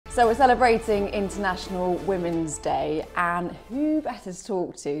So we're celebrating International Women's Day, and who better to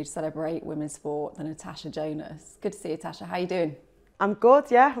talk to celebrate women's sport than Natasha Jonas? Good to see you, Tasha. How are you doing? I'm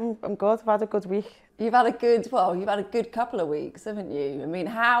good, yeah, I'm good. I've had a good week. You've had a good couple of weeks, haven't you? I mean,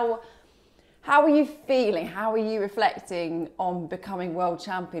 how are you feeling? How are you reflecting on becoming world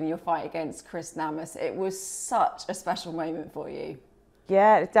champion in your fight against Chris Namas? It was such a special moment for you.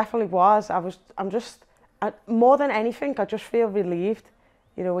 Yeah, it definitely was. More than anything, I just feel relieved.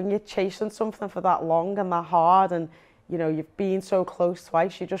 You know, when you're chasing something for that long and that hard, and you know, you've been so close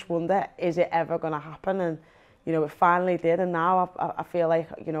twice, you just wonder, is it ever going to happen? And you know, it finally did, and now I feel like,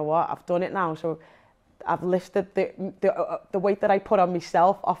 you know what, I've done it now. So I've lifted the weight that I put on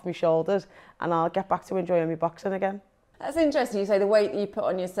myself off my shoulders, and I'll get back to enjoying my boxing again. That's interesting you say the weight that you put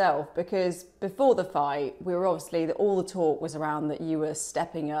on yourself, because before the fight, we were obviously, all the talk was around that you were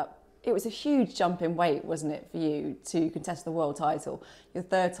stepping up. It was a huge jump in weight, wasn't it, for you to contest the world title, your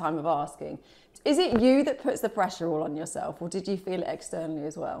third time of asking. Is it you that puts the pressure all on yourself, or did you feel it externally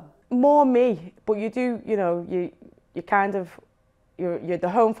as well? More me, but you do, you know, you're the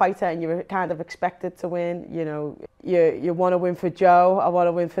home fighter, and you're kind of expected to win. You know, you want to win for Joe, I want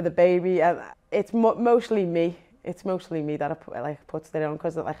to win for the baby, and it's mostly me. It's mostly me that puts it on,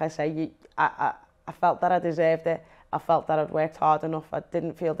 because, like I say, I felt that I deserved it. I felt that I'd worked hard enough. I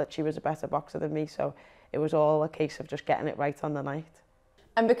didn't feel that she was a better boxer than me, so it was all a case of just getting it right on the night.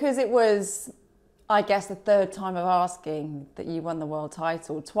 And because it was, I guess, the third time of asking that you won the world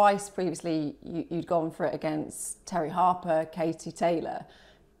title, twice previously you'd gone for it against Terry Harper, Katie Taylor.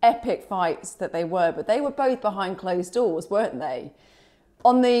 Epic fights that they were, but they were both behind closed doors, weren't they?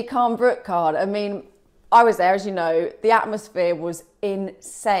 On the Khan Brook card, I mean, I was there, as you know, the atmosphere was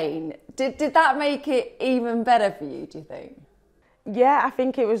insane. Did that make it even better for you, do you think? Yeah, I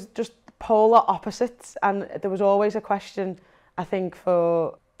think it was just polar opposites, and there was always a question, I think,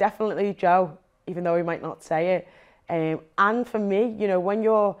 for definitely Joe, even though he might not say it, and for me, you know, when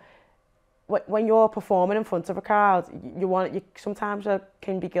you're performing in front of a crowd, you sometimes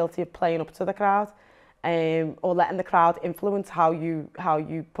can be guilty of playing up to the crowd, or letting the crowd influence how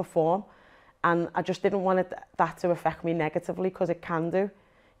you perform. And I just didn't want that to affect me negatively, because it can do.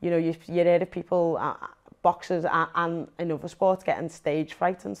 You know, you hear of people, boxers and in other sports, getting stage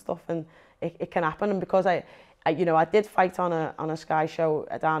fright and stuff, and it can happen. And because I did fight on a Sky show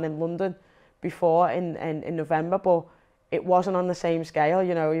down in London before in November, but it wasn't on the same scale.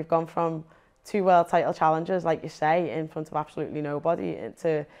 You know, you've gone from 2 world title challenges, like you say, in front of absolutely nobody,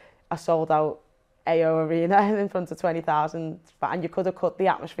 to a sold out AO arena in front of 20,000, and you could have cut the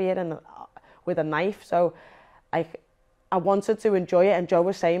atmosphere with a knife. So I wanted to enjoy it, and Joe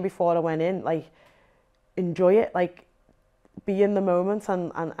was saying before I went in, like, enjoy it, like, be in the moment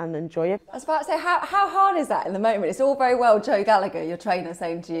and enjoy it. I was about to say, how hard is that in the moment? It's all very well Joe Gallagher, your trainer,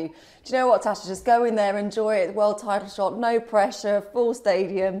 saying to you, do you know what, Tasha, just go in there, enjoy it, world title shot, no pressure, full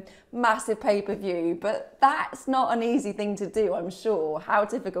stadium, massive pay-per-view, but that's not an easy thing to do, I'm sure. How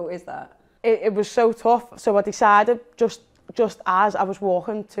difficult is that? It was so tough, so I decided just as I was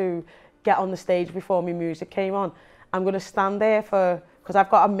walking to get on the stage before my music came on, I'm going to stand there because I've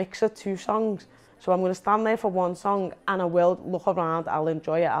got a mix of 2 songs, so I'm going to stand there for 1 song, and I will look around, I'll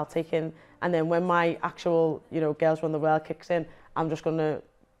enjoy it, I'll take in, and then when my actual, you know, Girls Run the World kicks in, I'm just going to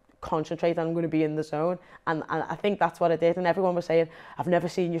concentrate, and I'm going to be in the zone, and I think that's what I did. And everyone was saying, I've never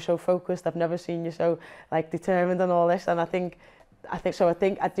seen you so focused, I've never seen you so, like, determined and all this, and I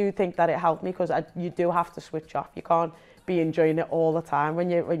do think that it helped me, because you do have to switch off. You can't be enjoying it all the time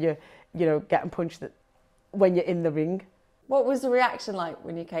when you're you know, getting punched when you're in the ring. What was the reaction like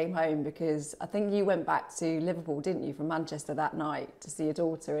when you came home? Because I think you went back to Liverpool, didn't you, from Manchester that night to see your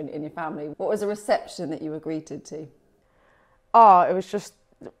daughter and your family. What was the reception that you were greeted to? Oh, it was just,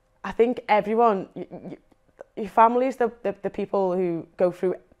 I think everyone, your family is the people who go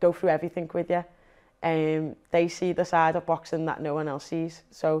through everything with you. They see the side of boxing that no one else sees.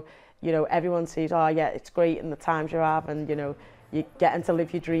 So, you know, everyone sees, oh yeah, it's great, and the times you have, and you know, you're getting to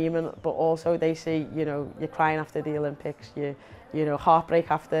live your dream, but also they see, you know, you're crying after the Olympics, you know, heartbreak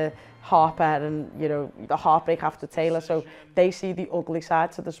after Harper, and you know, the heartbreak after Taylor. So they see the ugly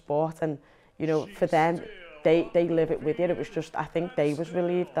side to the sport, and you know, for them, they live it with you. It was just, I think they was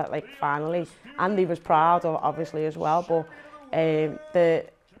relieved that, like, finally, and he was proud, obviously, as well. But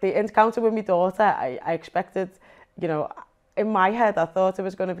the encounter with my daughter, I expected, you know, in my head, I thought it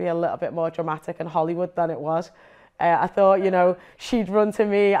was going to be a little bit more dramatic and Hollywood than it was. I thought, you know, she'd run to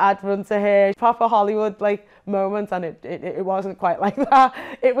me, I'd run to her. Proper Hollywood like moment, and it wasn't quite like that.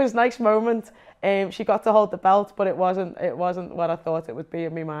 It was a nice moment. She got to hold the belt, but it wasn't what I thought it would be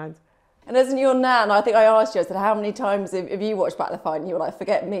in my mind. And isn't your nan, I think I asked you, I said, how many times have you watched Back to the Fight? And you were like,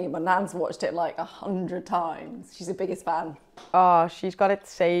 forget me, my nan's watched it like 100 times. She's the biggest fan. Oh, she's got it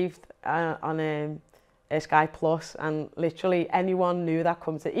saved on Sky Plus, and literally anyone new that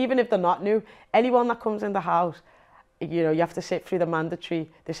comes in, even if they're not new, anyone that comes in the house, you know, you have to sit through the mandatory,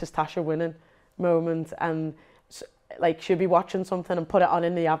 this is Tasha winning moment, and like she'll be watching something and put it on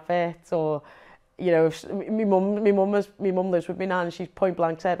in the adverts, or you know, if my mum lives with me now, and she's point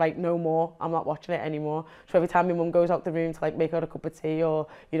blank said, like, no more, I'm not watching it anymore. So every time my mum goes out the room to like make her a cup of tea, or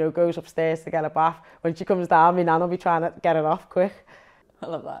you know, goes upstairs to get a bath, when she comes down, my nan will be trying to get it off quick. I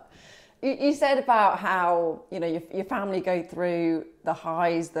love that. You said about how, you know, your family go through the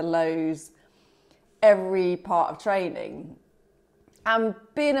highs, the lows, every part of training. And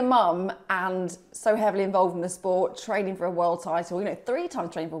being a mum and so heavily involved in the sport, training for a world title, you know, 3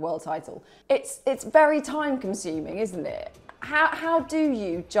 times training for a world title, it's very time consuming, isn't it? How do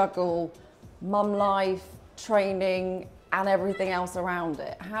you juggle mum life, training and everything else around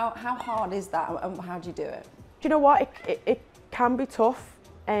it? How hard is that, and how do you do it? Do you know what, it can be tough,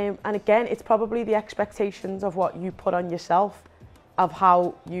 and again, it's probably the expectations of what you put on yourself, of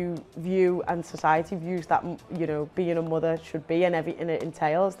how you view and society views that, you know, being a mother should be, and everything it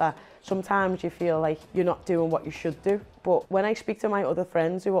entails, that sometimes you feel like you're not doing what you should do. But when I speak to my other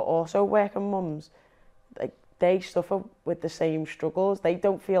friends who are also working mums, like, they suffer with the same struggles. They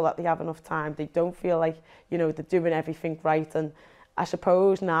don't feel that they have enough time. They don't feel like, you know, they're doing everything right. And I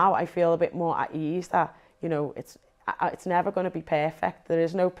suppose now I feel a bit more at ease that, you know, it's never going to be perfect. There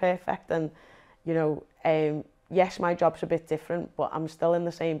is no perfect, and you know, yes, my job's a bit different, but I'm still in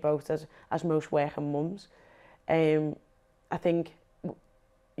the same boat as most working mums. I think,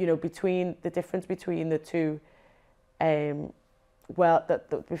 you know, between the difference between the two, between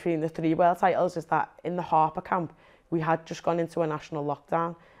the 3 world titles, is that in the Harper camp we had just gone into a national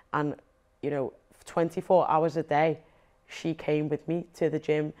lockdown, and you know, 24 hours a day she came with me to the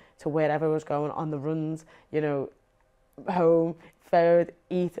gym, to wherever I was going, on the runs, you know, home, food,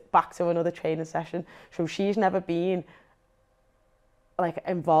 eat, back to another training session. So she's never been like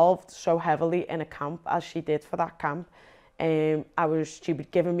involved so heavily in a camp as she did for that camp. She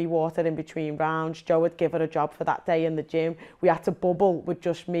would give me water in between rounds. Joe would give her a job for that day in the gym. We had to bubble with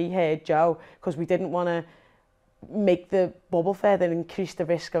just me, her, Joe, because we didn't want to make the bubble further and increase the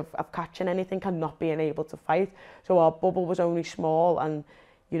risk of catching anything and not being able to fight. So our bubble was only small, and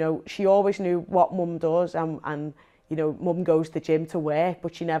you know, she always knew what mum does, and you know, mum goes to the gym to work,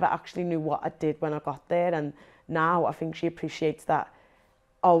 but she never actually knew what I did when I got there. And now I think she appreciates that.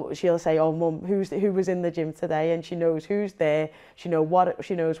 Oh, she'll say, oh mum, who was in the gym today, and she knows who's there, she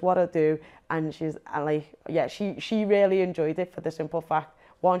knows what I do, and she's like, yeah, she really enjoyed it for the simple fact,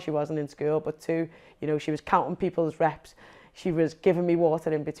 1, she wasn't in school, but 2, you know, she was counting people's reps, she was giving me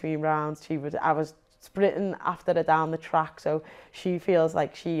water in between rounds, I was sprinting after her down the track, so she feels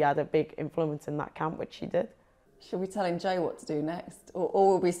like she had a big influence in that camp, which she did. Should we telling Jo what to do next? Or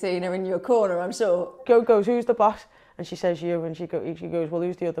we'll be seeing her in your corner, I'm sure. Jo goes, who's the boss? And she says you, and she goes, well,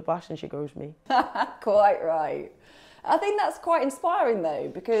 who's the other boss? And she goes, me. Quite right. I think that's quite inspiring though,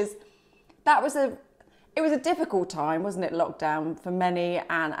 because it was a difficult time, wasn't it, lockdown for many,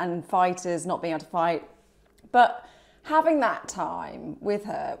 and fighters not being able to fight. But having that time with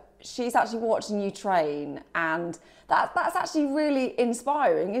her, she's actually watching you train, and that's actually really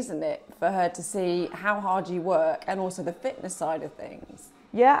inspiring, isn't it, for her to see how hard you work and also the fitness side of things.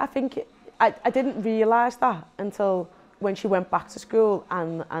 Yeah, I think I didn't realise that until when she went back to school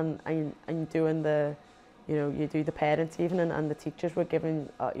and doing the, you know, you do the parent evening, and the teachers were giving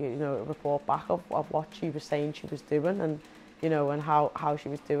you know, a report back of what she was saying she was doing, and you know, and how she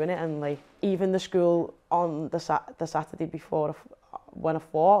was doing it, and like even the school on the Saturday before when I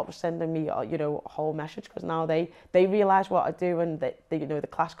fought was sending me, you know, a whole message, because now they realise what I do, and they, you know, the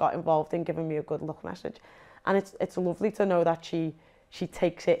class got involved in giving me a good luck message, and it's lovely to know that she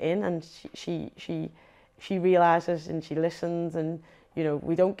takes it in, and she realises, and she listens, and you know,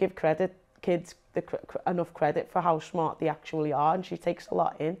 we don't give kids enough credit for how smart they actually are, and she takes a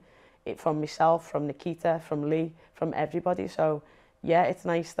lot in it from myself, from Nikita, from Lee, from everybody. So yeah, it's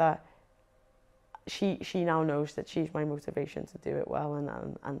nice that she now knows that she's my motivation to do it well,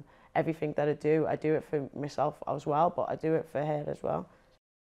 and everything that I do it for myself as well, but I do it for her as well.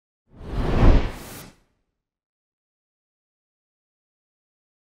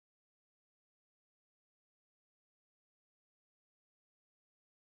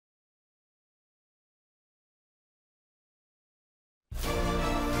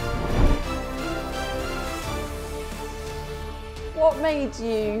 What made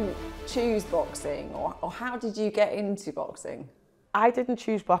you choose boxing, or how did you get into boxing? I didn't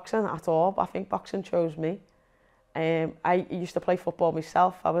choose boxing at all, but I think boxing chose me. I used to play football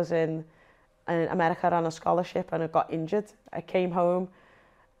myself. I was in America on a scholarship and I got injured. I came home.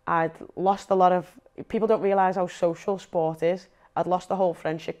 I'd lost a lot of... People don't realise how social sport is. I'd lost a whole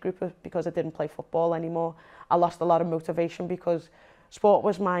friendship group because I didn't play football anymore. I lost a lot of motivation because sport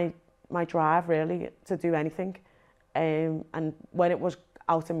was my drive, really, to do anything. And when it was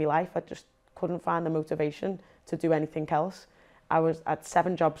out of my life, I just couldn't find the motivation to do anything else. I had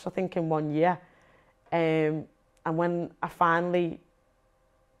 7 jobs, I think, in 1 year. And when I finally...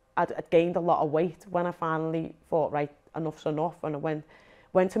 I'd gained a lot of weight. When I finally thought, right, enough's enough, and I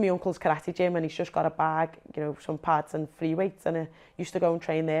went to my uncle's karate gym, and he's just got a bag, you know, some pads and free weights, and I used to go and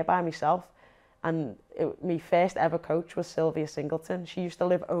train there by myself. And my first ever coach was Sylvia Singleton. She used to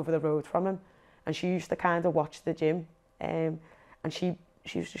live over the road from him, and she used to kind of watch the gym. And she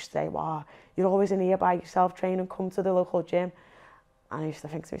used to say, wow, you're always in here by yourself training, come to the local gym. And I used to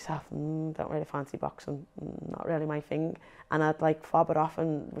think to myself, don't really fancy boxing, not really my thing. And I'd like fob it off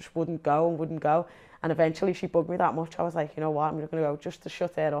and just wouldn't go. And eventually she bugged me that much. I was like, you know what, I'm just going to go just to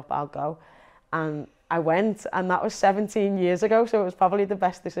shut her up, I'll go. And I went, and that was 17 years ago, so it was probably the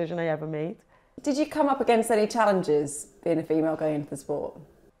best decision I ever made. Did you come up against any challenges being a female going into the sport?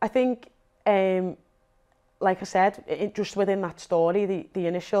 I think, like I said, just within that story, the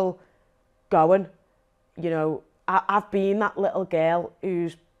initial going, you know, I've been that little girl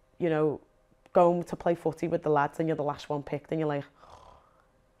who's, you know, going to play footy with the lads and you're the last one picked and you're like,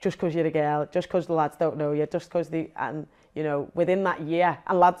 just because you're a girl, just because the lads don't know you, just because and, you know, within that year,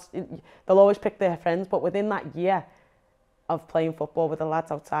 and lads, they'll always pick their friends, but within that year of playing football with the lads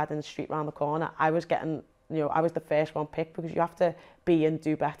outside in the street round the corner, I was getting, you know, I was the first one picked because you have to be and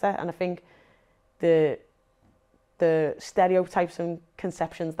do better. And I think the stereotypes and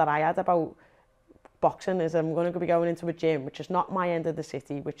conceptions that I had about boxing is I'm going to be going into a gym, which is not my end of the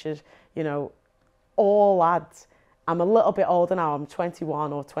city, which is, you know, all lads. I'm a little bit older now, I'm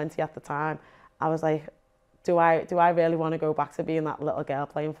 21 or 20 at the time. I was like, do I really want to go back to being that little girl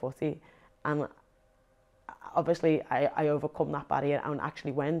playing footy? And obviously I overcome that barrier and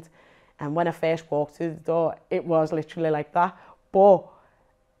actually went. And when I first walked through the door, it was literally like that. But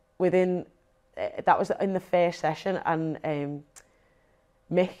that was in the first session, and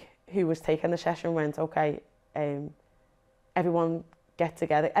Mick, who was taking the session, went, okay, everyone get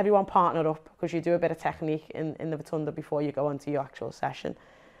together, everyone partner up, because you do a bit of technique in the rotunda before you go onto your actual session.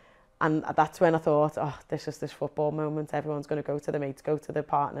 And that's when I thought, oh, this is this football moment. Everyone's going to go to the mates, go to the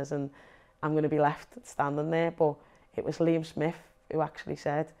partners, and I'm going to be left standing there. But it was Liam Smith who actually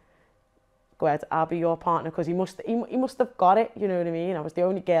said, go ahead, I'll be your partner, because he must have got it, you know what I mean? I was the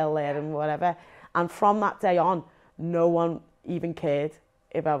only girl there and whatever. And from that day on, no one even cared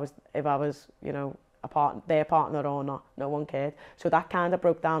if I was, you know, their partner or not. No one cared. So that kind of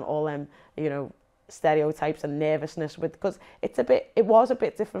broke down all them, you know, stereotypes and nervousness because it was a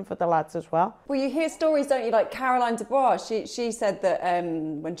bit different for the lads as well. Well, you hear stories, don't you, like Caroline Dubois, she said that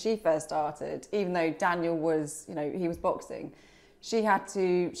when she first started, even though Daniel was, you know, he was boxing, she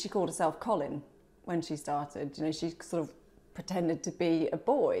called herself Colin when she started. You know, she sort of pretended to be a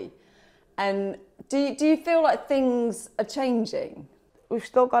boy. And do you feel like things are changing? We've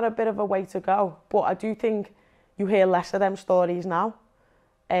still got a bit of a way to go, but I do think you hear less of them stories now.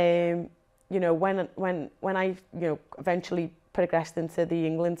 You know, when I, you know, eventually progressed into the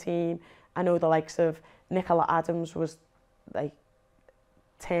England team, I know the likes of Nicola Adams was like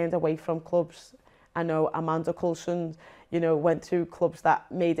turned away from clubs. I know Amanda Coulson, you know, went through clubs that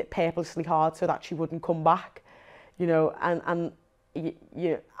made it purposely hard so that she wouldn't come back. You know, and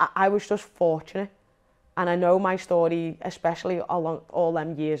I was just fortunate. And I know my story, especially along all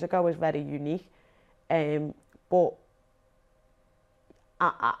them years ago, is very unique. But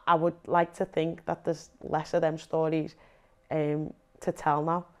I would like to think that there's less of them stories to tell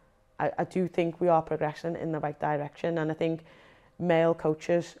now. I do think we are progressing in the right direction, and I think male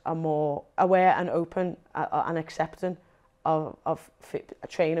coaches are more aware and open and accepting of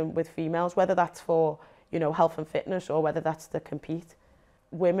training with females, whether that's for, you know, health and fitness or whether that's to compete.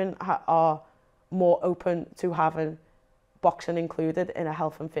 Women are more open to having boxing included in a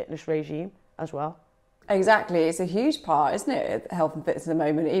health and fitness regime as well. Exactly, it's a huge part, isn't it, health and fitness at the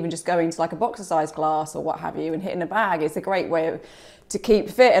moment. Even just going to like a boxercise class or what have you and hitting a bag, it's a great way to keep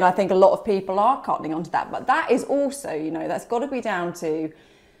fit, and I think a lot of people are cottoning onto that. But that is also, you know, that's got to be down to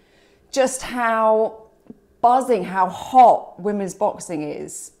just how buzzing, how hot women's boxing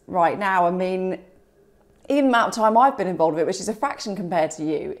is right now. I mean, even the amount of time I've been involved with it, which is a fraction compared to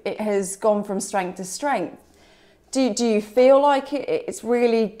you, it has gone from strength to strength. Do you feel like it's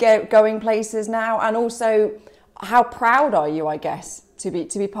really going places now? And also, How proud are you, I guess, to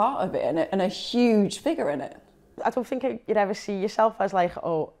be part of it and a huge figure in it? I don't think you'd ever see yourself as like,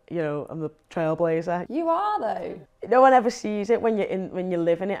 oh, you know, I'm the trailblazer. You are though. No one ever sees it when you're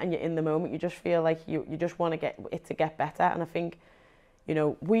living it and you're in the moment. You just feel like you just want to get it to get better. And I think, you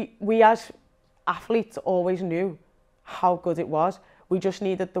know, we as athletes always knew how good it was. We just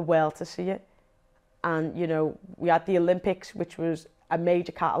needed the world to see it. And, you know, we had the Olympics, which was a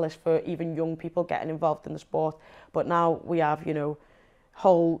major catalyst for even young people getting involved in the sport. But now we have, you know,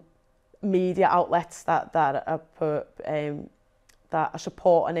 whole media outlets that are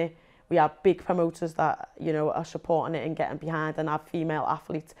supporting it. We have big promoters that, you know, are supporting it and getting behind, and have female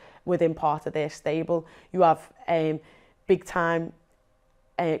athletes within part of their stable. You have big time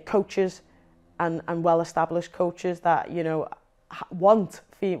coaches and well-established coaches that, you know, want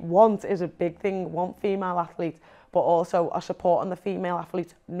is a big thing, want female athletes, but also are supporting the female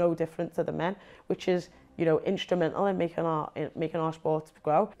athletes no different to the men, which is, you know, instrumental in making our sport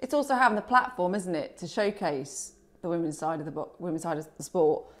grow. It's also having the platform, isn't it, to showcase the women's side of the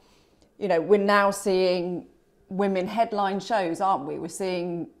sport. You know, we're now seeing women headline shows, aren't we? We're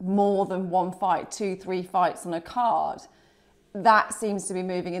seeing more than one fight, 2-3 fights on a card. That seems to be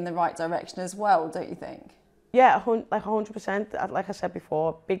moving in the right direction as well, don't you think? Yeah, like 100%. Like I said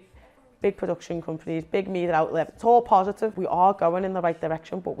before, big production companies, big media outlets. It's all positive. We are going in the right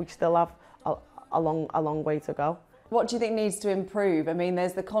direction, but we still have a long way to go. What do you think needs to improve? I mean,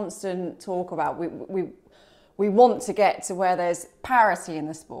 there's the constant talk about we want to get to where there's parity in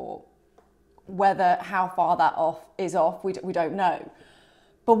the sport. Whether how far that is off, we don't know.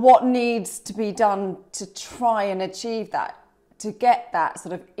 But what needs to be done to try and achieve that, to get that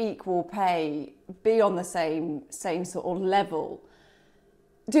sort of equal pay, be on the same sort of level?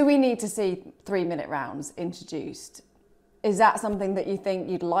 Do we need to see 3-minute rounds introduced? Is that something that you think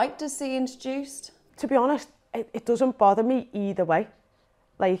you'd like to see introduced? To be honest, it doesn't bother me either way.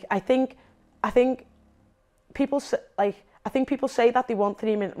 Like, I think people say that they want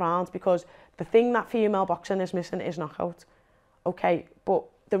 3-minute rounds because the thing that female boxing is missing is knockout. Okay, but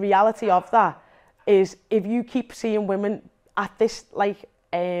the reality of that is, if you keep seeing women at this, like,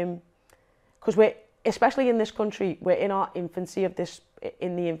 because we're, especially in this country, we're in the infancy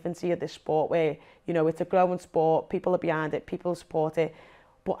of this sport, where, you know, it's a growing sport, people are behind it, people support it.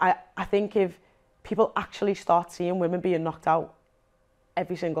 But I think if people actually start seeing women being knocked out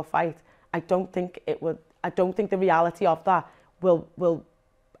every single fight, I don't think the reality of that will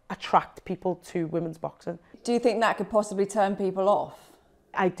attract people to women's boxing. Do you think that could possibly turn people off?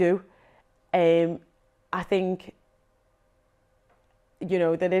 I do. I think, you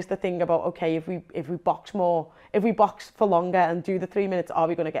know, there is the thing about, okay, if we box for longer and do the 3 minutes, are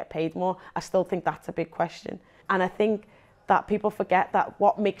we going to get paid more? I still think that's a big question. And I think that people forget that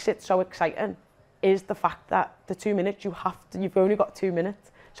what makes it so exciting is the fact that the 2 minutes, you've only got 2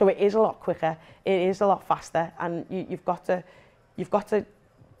 minutes. So it is a lot quicker, it is a lot faster, and you've got to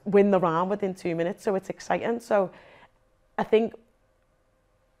win the round within 2 minutes, so it's exciting. So I think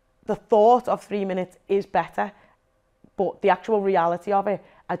the thought of 3 minutes is better, but the actual reality of it,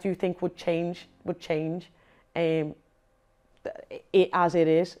 I do think would change it as it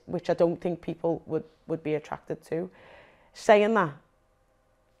is, which I don't think people would be attracted to. Saying that,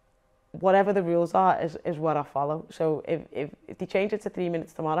 whatever the rules are is what I follow. So if they change it to 3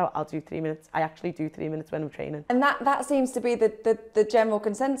 minutes tomorrow, I'll do 3 minutes. I actually do 3 minutes when I'm training. And that seems to be the general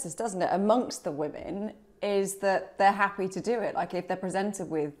consensus, doesn't it, amongst the women, is that they're happy to do it. Like, if they're presented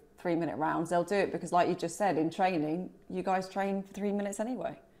with 3-minute rounds, they'll do it because, like you just said, in training, you guys train for 3 minutes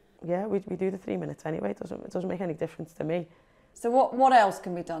anyway. Yeah, we do the 3 minutes anyway. It doesn't make any difference to me. So what else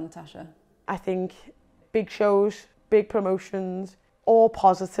can be done, Natasha? I think big shows, big promotions, all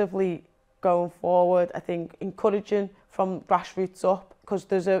positively going forward. I think encouraging from grassroots up, because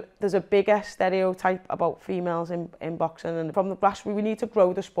there's a bigger stereotype about females in boxing, and from the grassroots we need to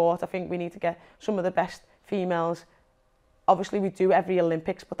grow the sport. I think we need to get some of the best females. Obviously we do every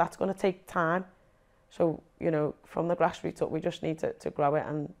Olympics, but that's going to take time. So, you know, from the grassroots up, we just need to grow it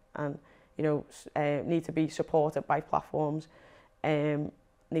and you know, need to be supported by platforms,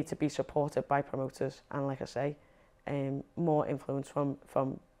 need to be supported by promoters, and like I say, more influence from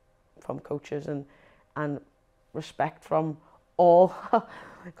coaches and respect from all,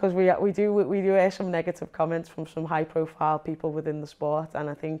 because we do hear some negative comments from some high profile people within the sport, and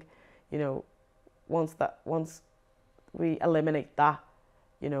I think, you know, once we eliminate that,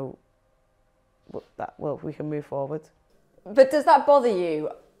 you know, we can move forward. But does that bother you,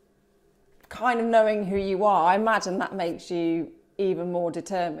 kind of knowing who you are? I imagine that makes you even more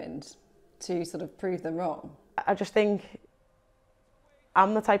determined to sort of prove them wrong. I just think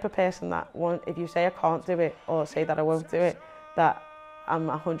I'm the type of person that if you say I can't do it or say that I won't do it, that I'm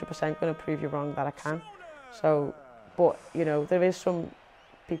 100% going to prove you wrong that I can. So, but you know, there is some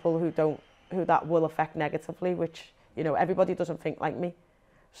people who that will affect negatively, which, you know, everybody doesn't think like me.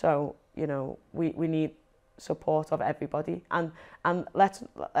 So, you know, we need support of everybody. And let's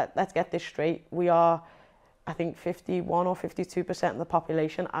get this straight. We are, I think, 51 or 52% of the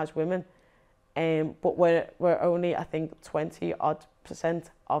population as women. But we're only, I think, 20%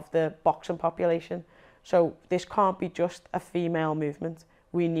 of the boxing population. So this can't be just a female movement.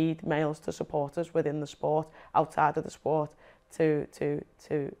 We need males to support us within the sport, outside of the sport, to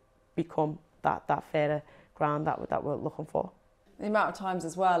become that fairer ground that we're looking for. The amount of times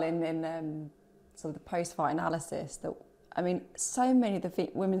as well in sort of the post-fight analysis that, I mean, so many of the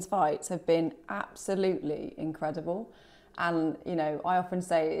women's fights have been absolutely incredible. And, you know, I often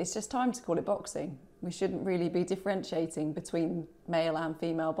say it's just time to call it boxing. We shouldn't really be differentiating between male and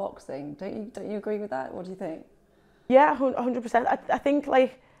female boxing. Don't you agree with that? What do you think? Yeah, 100%. I think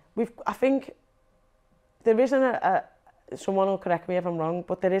I think there isn't someone will correct me if I'm wrong,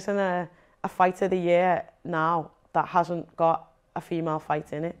 but there isn't a fight of the year now that hasn't got a female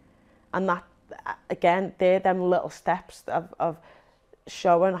fight in it. And that, again, they're them little steps of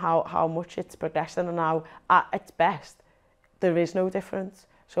showing how much it's progressing and how at its best there is no difference.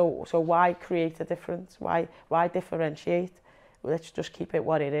 So why create a difference? Why differentiate? Let's just keep it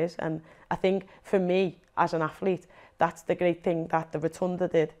what it is. And I think for me as an athlete, that's the great thing that the Rotunda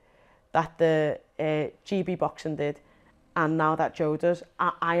did, that the GB boxing did, and now that Joe does.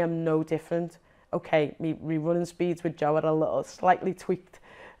 I am no different. Okay, me running speeds with Joe are a little slightly tweaked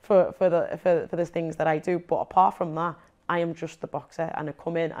for the things that I do, but apart from that, I am just the boxer, and I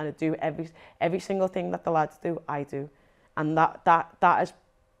come in and I do every single thing that the lads do, I do. And that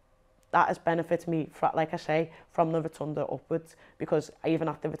has benefited me, like I say, from the Rotunda upwards, because even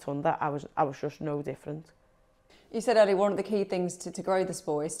at the Rotunda, I was just no different. You said earlier one of the key things to grow the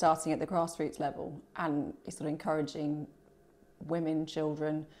sport is starting at the grassroots level and sort of encouraging women,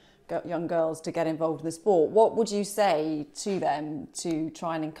 children, young girls to get involved in the sport. What would you say to them to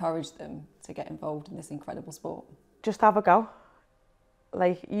try and encourage them to get involved in this incredible sport? Just have a go.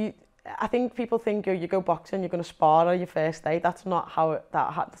 I think people think you go boxing, you're going to spar on your first day. That's not how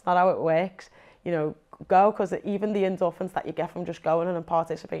it works. You know, go, because even the endorphins that you get from just going in and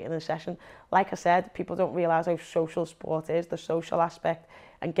participating in a session, like I said, people don't realise how social sport is, the social aspect,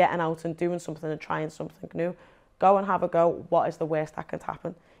 and getting out and doing something and trying something new. Go and have a go. What is the worst that can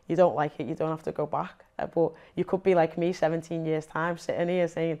happen? You don't like it, you don't have to go back. But you could be like me 17 years time, sitting here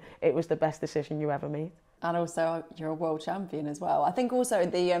saying it was the best decision you ever made. And also you're a world champion as well. I think also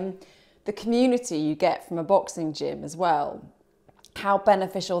the community you get from a boxing gym as well, how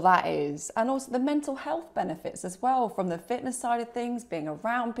beneficial that is, and also the mental health benefits as well from the fitness side of things, being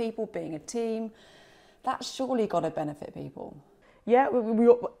around people, being a team. That's surely got to benefit people. Yeah,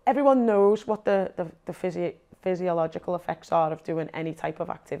 everyone knows what the physiological effects are of doing any type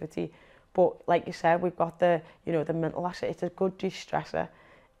of activity, but like you said, we've got the mental aspect. It's a good de-stressor.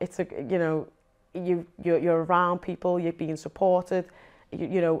 It's you're around people, you're being supported.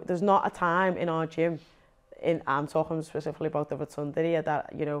 There's not a time in our gym, I'm talking specifically about the Rotunda here,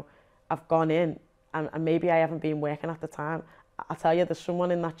 that I've gone in and maybe I haven't been working at the time. I'll tell you, there's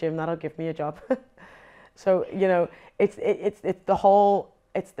someone in that gym that'll give me a job. So it's the whole.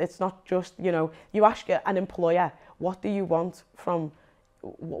 It's not just you ask an employer, what do you want from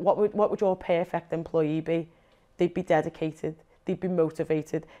what would your perfect employee be? They'd be dedicated. They'd be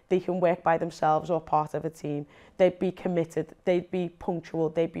motivated, they can work by themselves or part of a team, they'd be committed, they'd be punctual,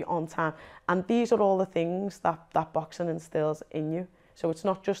 they'd be on time. And these are all the things that boxing instills in you. So it's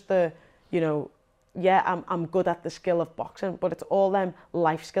not just I'm good at the skill of boxing, but it's all them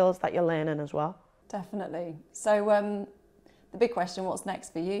life skills that you're learning as well. Definitely. So the big question, what's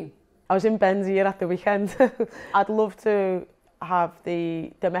next for you? I was in Ben's here at the weekend. I'd love to have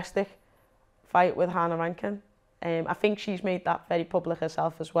the domestic fight with Hannah Rankin. I think she's made that very public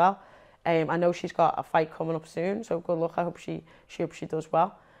herself as well. I know she's got a fight coming up soon, so good luck. I hope she does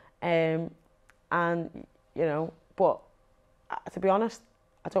well. But to be honest,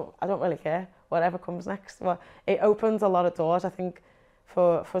 I don't really care whatever comes next. Well, it opens a lot of doors, I think,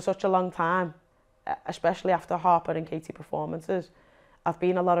 for such a long time, especially after Harper and Katie performances. I've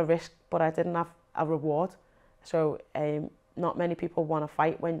been a lot of risk, but I didn't have a reward. So not many people want to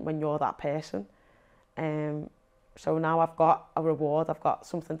fight when you're that person. So now I've got a reward, I've got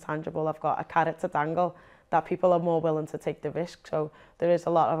something tangible, I've got a carrot to dangle, that people are more willing to take the risk. So there is a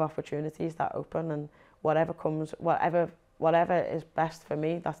lot of opportunities that open, and whatever comes, whatever is best for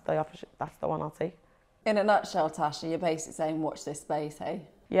me, that's the one I'll take. In a nutshell, Tasha, you're basically saying watch this space, hey?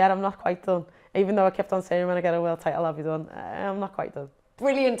 Yeah, I'm not quite done. Even though I kept on saying when I get a world title I'll be done, I'm not quite done.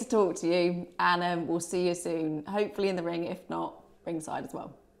 Brilliant to talk to you, and we'll see you soon. Hopefully in the ring, if not, ringside as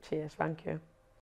well. Cheers, thank you.